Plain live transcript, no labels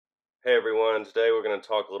Hey everyone, today we're going to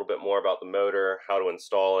talk a little bit more about the motor, how to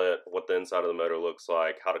install it, what the inside of the motor looks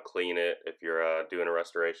like, how to clean it if you're doing a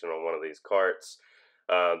restoration on one of these carts.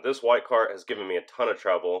 This white cart has given me a ton of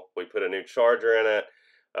trouble. We put a new charger in it,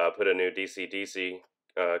 put a new DC-DC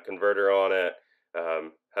converter on it,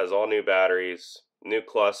 has all new batteries, new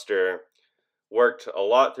cluster, worked a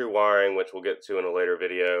lot through wiring, which we'll get to in a later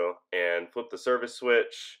video, and flipped the service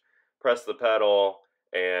switch, pressed the pedal,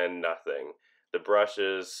 and nothing. The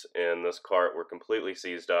brushes in this cart were completely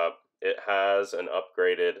seized up. It has an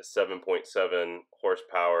upgraded 7.7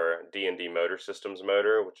 horsepower D&D Motor Systems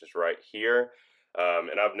motor, which is right here.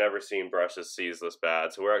 And I've never seen brushes seize this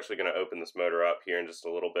bad. So we're actually going to open this motor up here in just a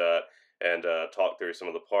little bit and talk through some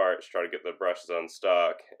of the parts, try to get the brushes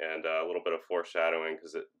unstuck, and a little bit of foreshadowing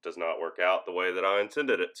because it does not work out the way that I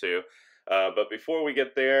intended it to. But before we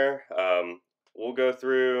get there, we'll go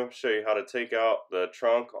through, show you how to take out the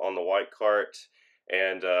trunk on the white cart,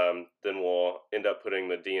 and then we'll end up putting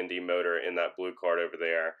the D&D motor in that blue cart over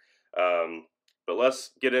there. But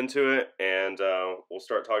let's get into it, and we'll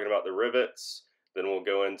start talking about the rivets. Then we'll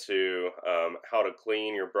go into how to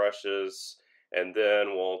clean your brushes, and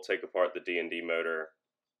then we'll take apart the D&D motor,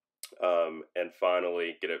 and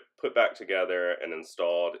finally get it put back together and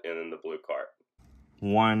installed in the blue cart.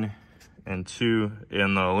 1 and 2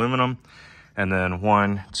 in the aluminum, and then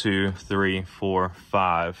 1, 2, 3, 4,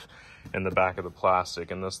 5 in the back of the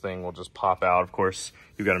plastic, and this thing will just pop out. Of course,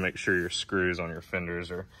 you've got to make sure your screws on your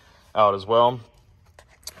fenders are out as well.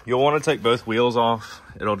 You'll want to take both wheels off.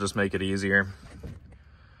 It'll just make it easier.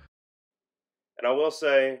 And I will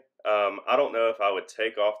say, I don't know if I would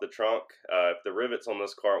take off the trunk. If the rivets on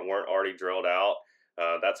this cart weren't already drilled out,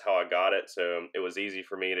 that's how I got it, so it was easy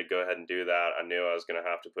for me to go ahead and do that. I knew I was going to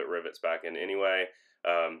have to put rivets back in anyway.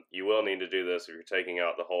 You will need to do this if you're taking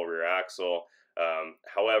out the whole rear axle.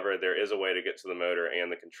 However, there is a way to get to the motor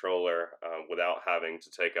and the controller without having to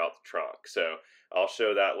take out the trunk. So I'll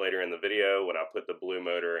show that later in the video when I put the blue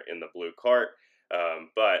motor in the blue cart.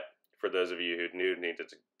 But for those of you who need to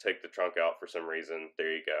take the trunk out for some reason,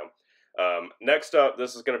 there you go. Next up,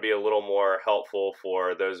 this is going to be a little more helpful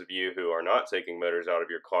for those of you who are not taking motors out of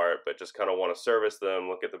your cart, but just kind of want to service them,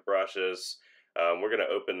 look at the brushes. We're going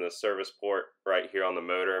to open the service port right here on the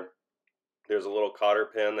motor. There's a little cotter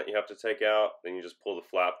pin that you have to take out. Then you just pull the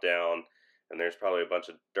flap down, and there's probably a bunch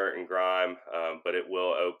of dirt and grime, but it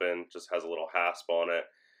will open. Just has a little hasp on it,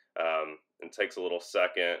 and takes a little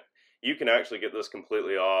second. You can actually get this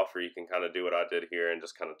completely off, or you can kind of do what I did here and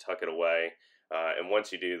just kind of tuck it away. And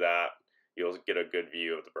once you do that, you'll get a good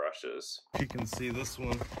view of the brushes. You can see this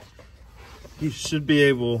one. You should be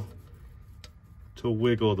able to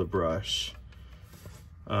wiggle the brush.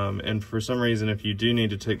 And for some reason, if you do need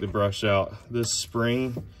to take the brush out, this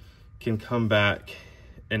spring can come back,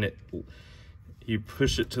 and you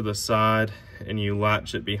push it to the side and you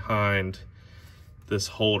latch it behind this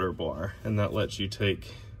holder bar, and that lets you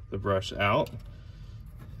take the brush out.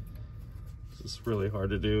 This is really hard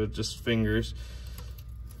to do with just fingers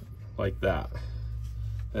like that,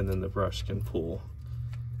 and then the brush can pull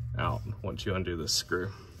out once you undo this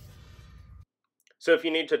screw. So if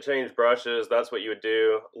you need to change brushes, that's what you would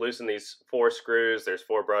do. Loosen these 4 screws. There's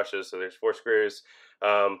 4 brushes, so there's 4 screws.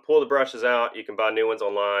 Pull the brushes out. You can buy new ones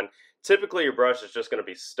online. Typically, your brush is just going to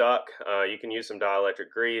be stuck. You can use some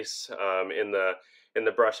dielectric grease in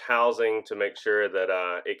the brush housing to make sure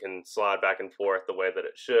that it can slide back and forth the way that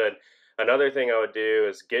it should. Another thing I would do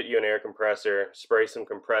is get you an air compressor, spray some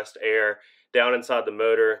compressed air down inside the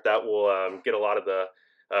motor. That will get a lot of the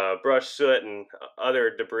brush soot and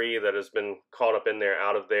other debris that has been caught up in there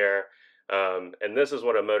out of there. And this is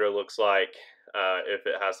what a motor looks like if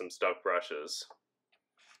it has some stuck brushes.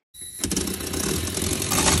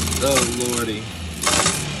 Oh lordy.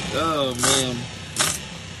 Oh man.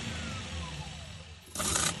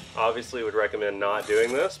 Obviously would recommend not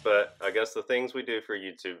doing this, but I guess the things we do for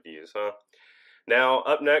YouTube views, huh? Now,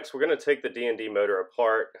 up next, we're going to take the D&D motor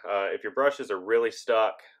apart. If your brushes are really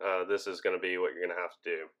stuck, this is going to be what you're going to have to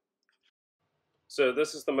do. So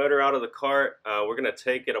this is the motor out of the cart. We're going to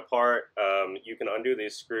take it apart. You can undo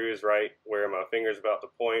these screws right where my finger's about to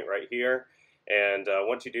point, right here. And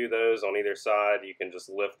once you do those on either side, you can just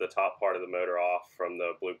lift the top part of the motor off from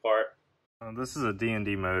the blue part. This is a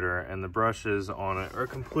D&D motor, and the brushes on it are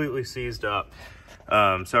completely seized up.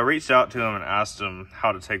 So I reached out to them and asked them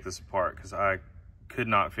how to take this apart, because I could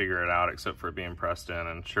not figure it out except for it being pressed in,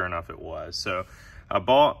 and sure enough it was. So I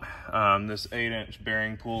bought this 8-inch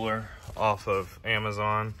bearing puller off of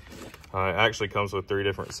Amazon. It actually comes with 3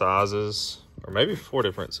 different sizes, or maybe 4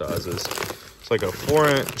 different sizes. It's like a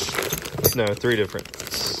 4-inch, no, 3 different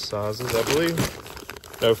sizes, I believe.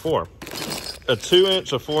 No, 4. a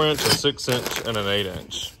 2-inch, a 4-inch, a 6-inch, and an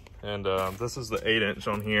 8-inch. And this is the 8-inch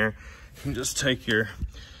on here. You can just take your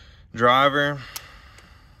driver,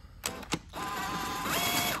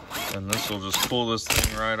 and this will just pull this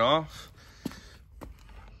thing right off.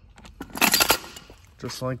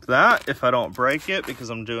 Just like that, if I don't break it, because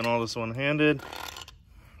I'm doing all this one-handed.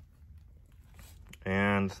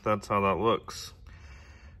 And that's how that looks.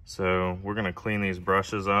 So we're gonna clean these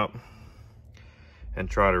brushes up and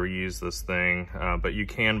try to reuse this thing. But you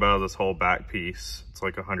can buy this whole back piece. It's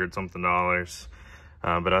like $100-something.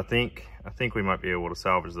 But I think we might be able to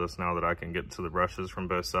salvage this now that I can get to the brushes from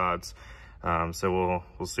both sides. So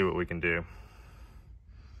we'll see what we can do.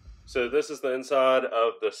 So this is the inside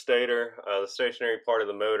of the stator, the stationary part of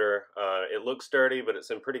the motor. It looks dirty, but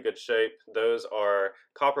it's in pretty good shape. Those are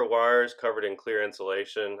copper wires covered in clear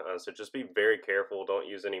insulation. So just be very careful. Don't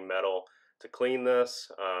use any metal to clean this.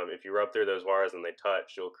 If you rub through those wires and they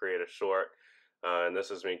touch, you'll create a short. And this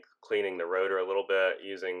is me cleaning the rotor a little bit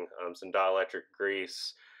using some dielectric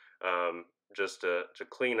grease just to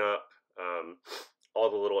clean up all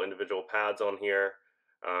the little individual pads on here.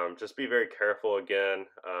 Just be very careful again.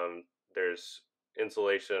 There's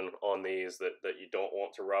insulation on these that you don't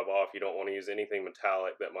want to rub off. You don't want to use anything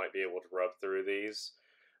metallic that might be able to rub through these.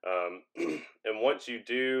 And once you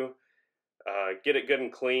do get it good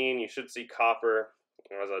and clean, you should see copper.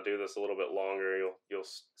 As I do this a little bit longer, you'll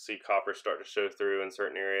see copper start to show through in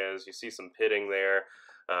certain areas. You see some pitting there.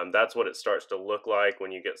 That's what it starts to look like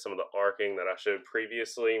when you get some of the arcing that I showed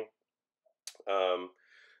previously.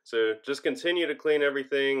 So just continue to clean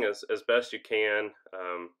everything as best you can.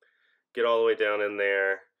 Get all the way down in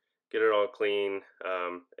there, get it all clean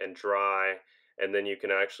and dry, and then you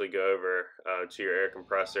can actually go over to your air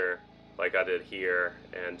compressor like I did here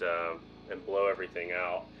and blow everything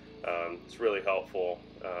out. It's really helpful.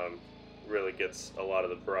 Really gets a lot of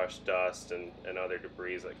the brush dust and other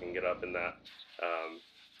debris that can get up in that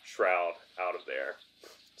shroud out of there.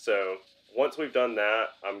 So once we've done that,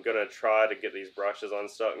 I'm gonna try to get these brushes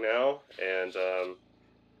unstuck now, and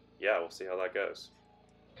yeah, we'll see how that goes.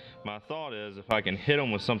 My thought is if I can hit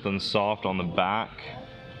them with something soft on the back,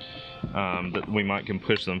 that we might can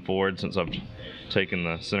push them forward since I've taken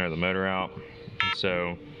the center of the motor out. And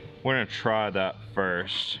so we're gonna try that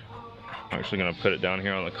first. I'm actually gonna put it down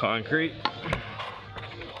here on the concrete.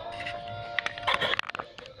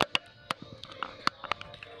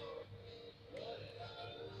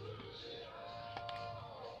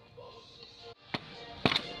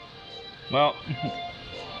 Well,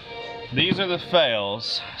 these are the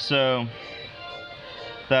fails. So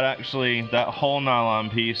that whole nylon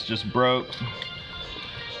piece just broke.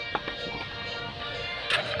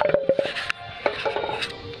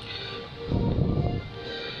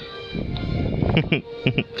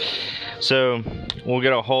 So we'll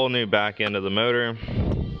get a whole new back end of the motor.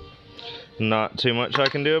 Not too much I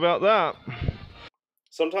can do about that.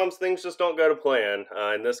 Sometimes things just don't go to plan.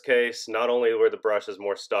 In this case, not only were the brushes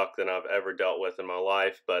more stuck than I've ever dealt with in my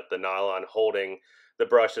life, but the nylon holding the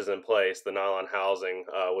brushes in place, the nylon housing,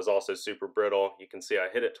 was also super brittle. You can see I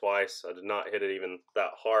hit it twice. I did not hit it even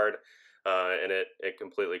that hard, and it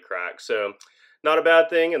completely cracked. So not a bad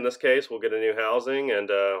thing. In this case, we'll get a new housing, and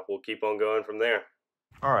we'll keep on going from there.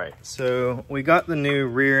 All right, so we got the new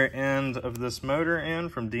rear end of this motor in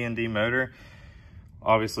from D&D Motor.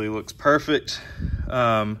 Obviously looks perfect.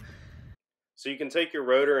 So you can take your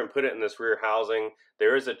rotor and put it in this rear housing.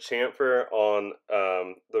 There is a chamfer on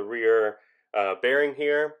the rear bearing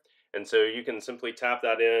here, and so you can simply tap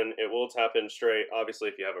that in. It will tap in straight. Obviously,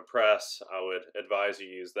 if you have a press, I would advise you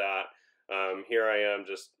use that. Here I am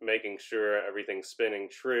just making sure everything's spinning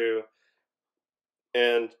true,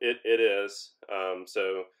 and it is.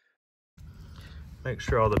 So make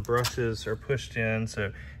sure all the brushes are pushed in.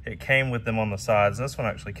 So it came with them on the sides. This one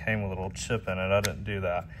actually came with a little chip in it. I didn't do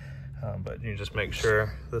that. But you just make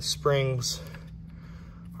sure the springs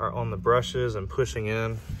are on the brushes and pushing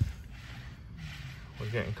in.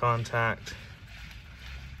 We'll get in contact.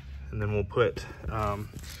 And then we'll put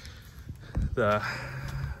the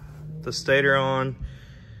stator on,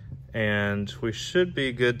 and we should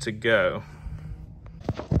be good to go.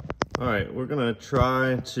 All right, we're gonna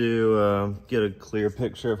try to get a clear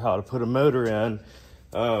picture of how to put a motor in.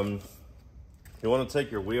 You wanna take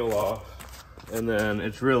your wheel off, and then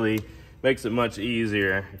it really makes it much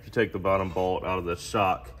easier if you take the bottom bolt out of the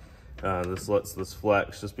shock. This lets this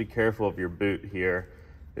flex. Just be careful of your boot here.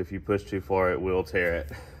 If you push too far, it will tear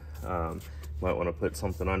it. Might wanna put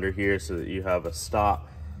something under here so that you have a stop.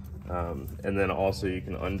 And then also you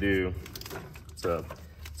can undo, it's a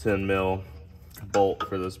 10 mil bolt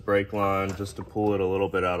for this brake line just to pull it a little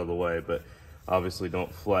bit out of the way, but obviously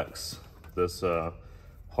don't flex this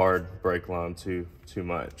hard brake line too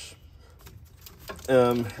much.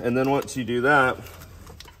 And then once you do that,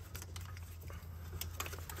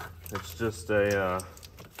 it's just a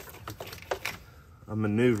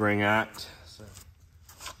maneuvering act. So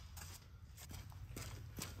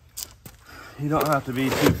you don't have to be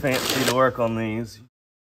too fancy to work on these.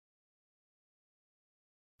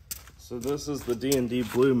 So this is the D&D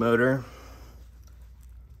Blue motor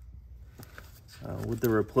with the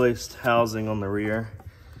replaced housing on the rear.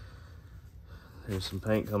 There's some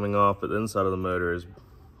paint coming off, but the inside of the motor is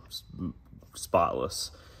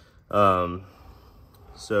spotless.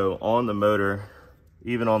 So on the motor,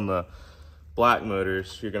 even on the black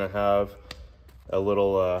motors, you're gonna have a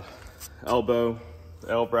little elbow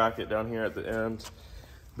L bracket down here at the end.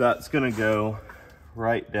 That's gonna go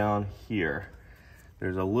right down here.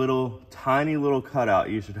 There's a little, tiny little cutout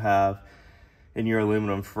you should have in your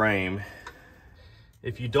aluminum frame.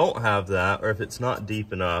 If you don't have that, or if it's not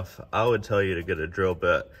deep enough, I would tell you to get a drill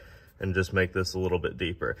bit and just make this a little bit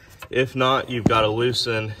deeper. If not, you've got to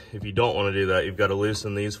loosen, if you don't want to do that, you've got to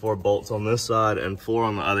loosen these 4 bolts on this side and 4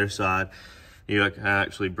 on the other side. You can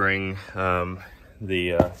actually bring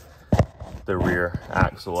the rear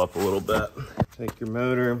axle up a little bit. Take your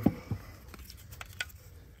motor.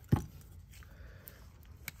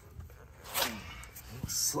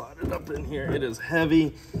 Slide it up in here. It is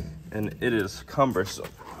heavy and it is cumbersome.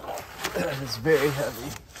 It's very heavy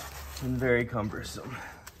and very cumbersome.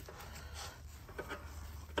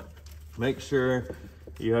 Make sure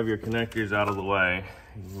you have your connectors out of the way.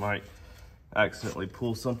 You might accidentally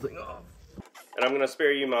pull something off. And I'm going to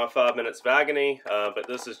spare you my 5 minutes of agony, but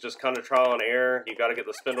this is just kind of trial and error. You got to get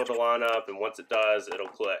the spindle to line up, and once it does, it'll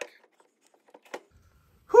click.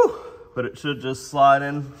 Whew! But it should just slide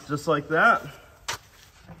in just like that.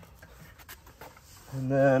 And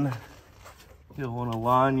then you'll want to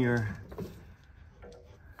line your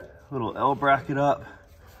little L bracket up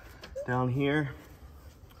down here.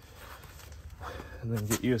 And then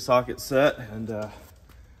get you a socket set and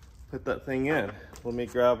put that thing in. Let me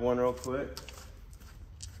grab one real quick.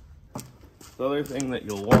 The other thing that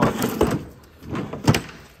you'll want,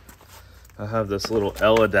 I have this little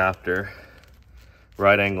L adapter,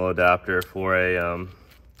 right angle adapter for a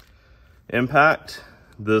impact.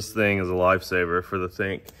 This thing is a lifesaver for the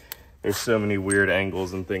thing. There's so many weird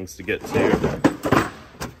angles and things to get to.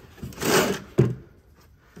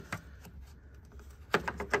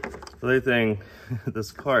 The other thing,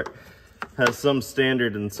 this cart has some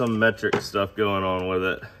standard and some metric stuff going on with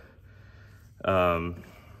it.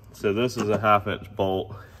 So this is a 1/2-inch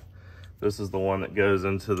bolt. This is the one that goes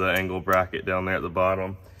into the angle bracket down there at the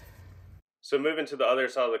bottom. So moving to the other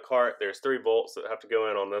side of the cart, there's 3 bolts that have to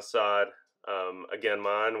go in on this side. Again,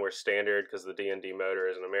 mine were standard because the D&D motor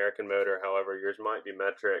is an American motor. However, yours might be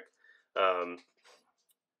metric.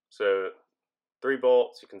 So 3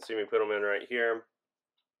 bolts, you can see me put them in right here.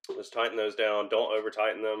 Just tighten those down. Don't over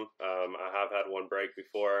tighten them. I have had one break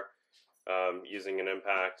before using an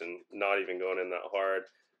impact and not even going in that hard.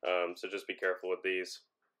 So just be careful with these.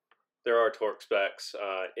 There are torque specs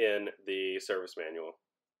in the service manual.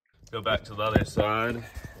 Go back to the other side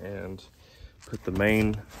and put the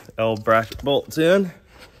main L bracket bolts in.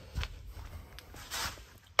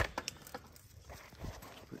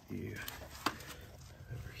 Put you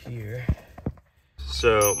over here.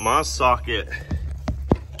 So my socket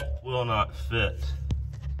will not fit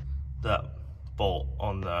that bolt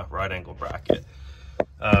on the right angle bracket.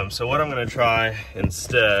 So what I'm going to try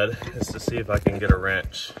instead is to see if I can get a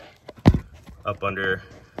wrench up under,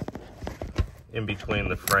 in between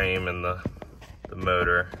the frame and the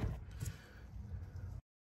motor.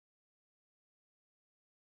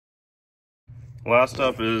 Last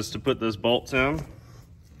up is to put this bolt in,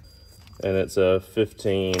 and it's a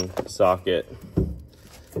 15 socket.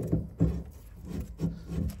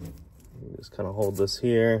 Just kind of hold this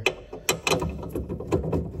here.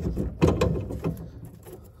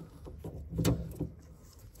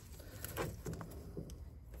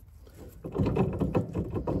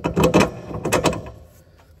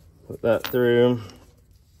 Put that through.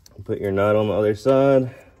 Put your nut on the other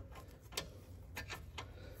side.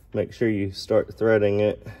 Make sure you start threading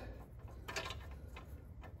it.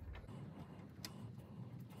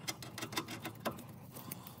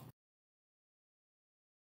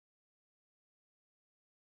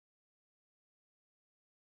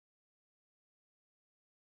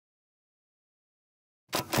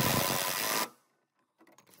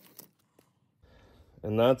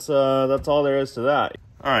 And that's all there is to that.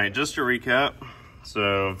 All right, just to recap.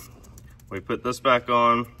 So we put this back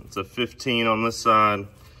on. It's a 15 on this side.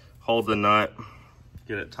 Hold the nut,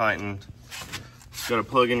 get it tightened. got to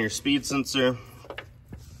plug in your speed sensor.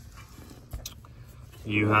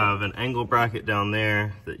 You have an angle bracket down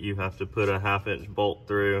there that you have to put a 1/2-inch bolt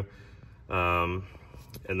through. And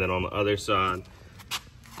then on the other side,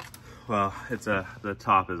 well, the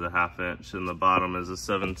top is a 1/2 inch and the bottom is a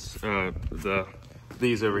 7/16.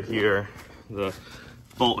 These over here, the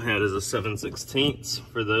bolt head is a 7/16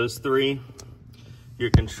 for those three. Your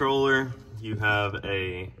controller, you have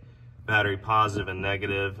a battery positive and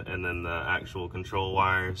negative, and then the actual control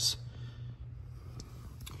wires.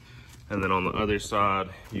 And then on the other side,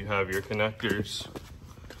 you have your connectors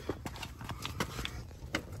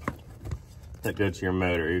that go to your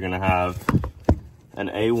motor. You're gonna have an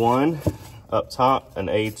A1 up top, an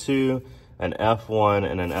A2, an F1,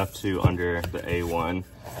 and an F2 under the A1.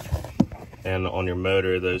 And on your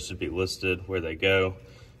motor, those should be listed where they go.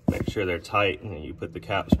 Make sure they're tight, and you put the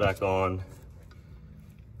caps back on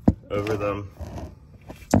over them.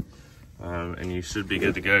 And you should be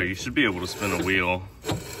good to go. You should be able to spin a wheel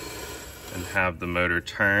and have the motor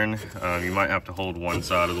turn. You might have to hold one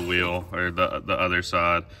side of the wheel or the other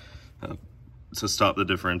side to stop the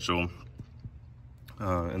differential.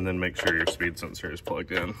 And then make sure your speed sensor is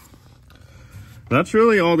plugged in. That's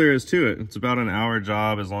really all there is to it. It's about an hour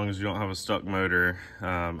job as long as you don't have a stuck motor.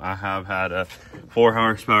 I have had a 4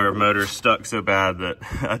 horsepower motor stuck so bad that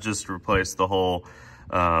I just replaced the whole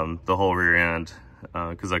rear end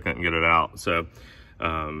because I couldn't get it out. So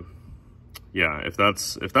yeah, if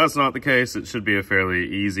that's not the case, it should be a fairly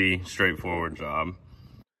easy, straightforward job.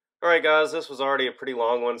 All right, guys, this was already a pretty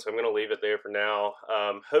long one, so I'm going to leave it there for now.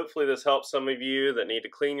 Hopefully this helps some of you that need to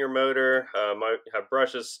clean your motor, might have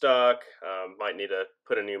brushes stuck, might need to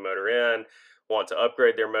put a new motor in, want to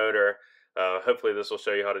upgrade their motor. Hopefully this will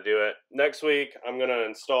show you how to do it. Next week, I'm going to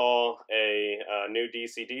install a new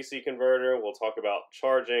DC-DC converter. We'll talk about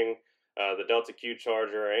charging the Delta Q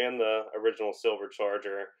charger and the original silver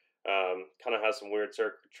charger. Kind of has some weird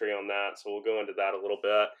circuitry on that, so we'll go into that a little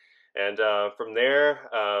bit. And from there,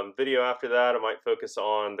 video after that, I might focus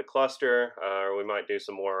on the cluster, or we might do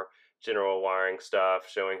some more general wiring stuff,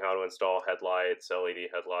 showing how to install headlights, LED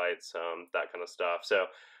headlights, that kind of stuff. So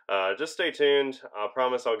just stay tuned. I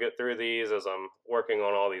promise I'll get through these as I'm working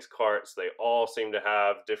on all these carts. They all seem to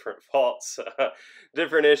have different faults,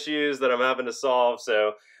 different issues that I'm having to solve.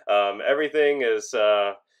 So everything is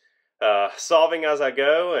solving as I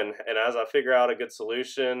go, and as I figure out a good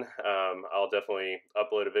solution, I'll definitely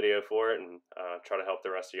upload a video for it and try to help the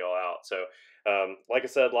rest of y'all out. So like I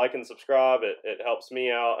said, like and subscribe. It helps me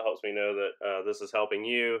out. It helps me know that this is helping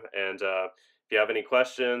you. And if you have any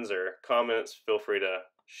questions or comments, feel free to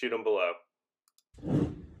shoot them below.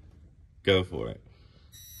 Go for it.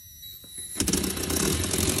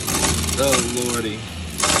 Oh lordy.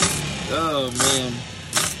 Oh man.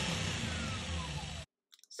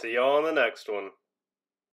 See y'all on the next one.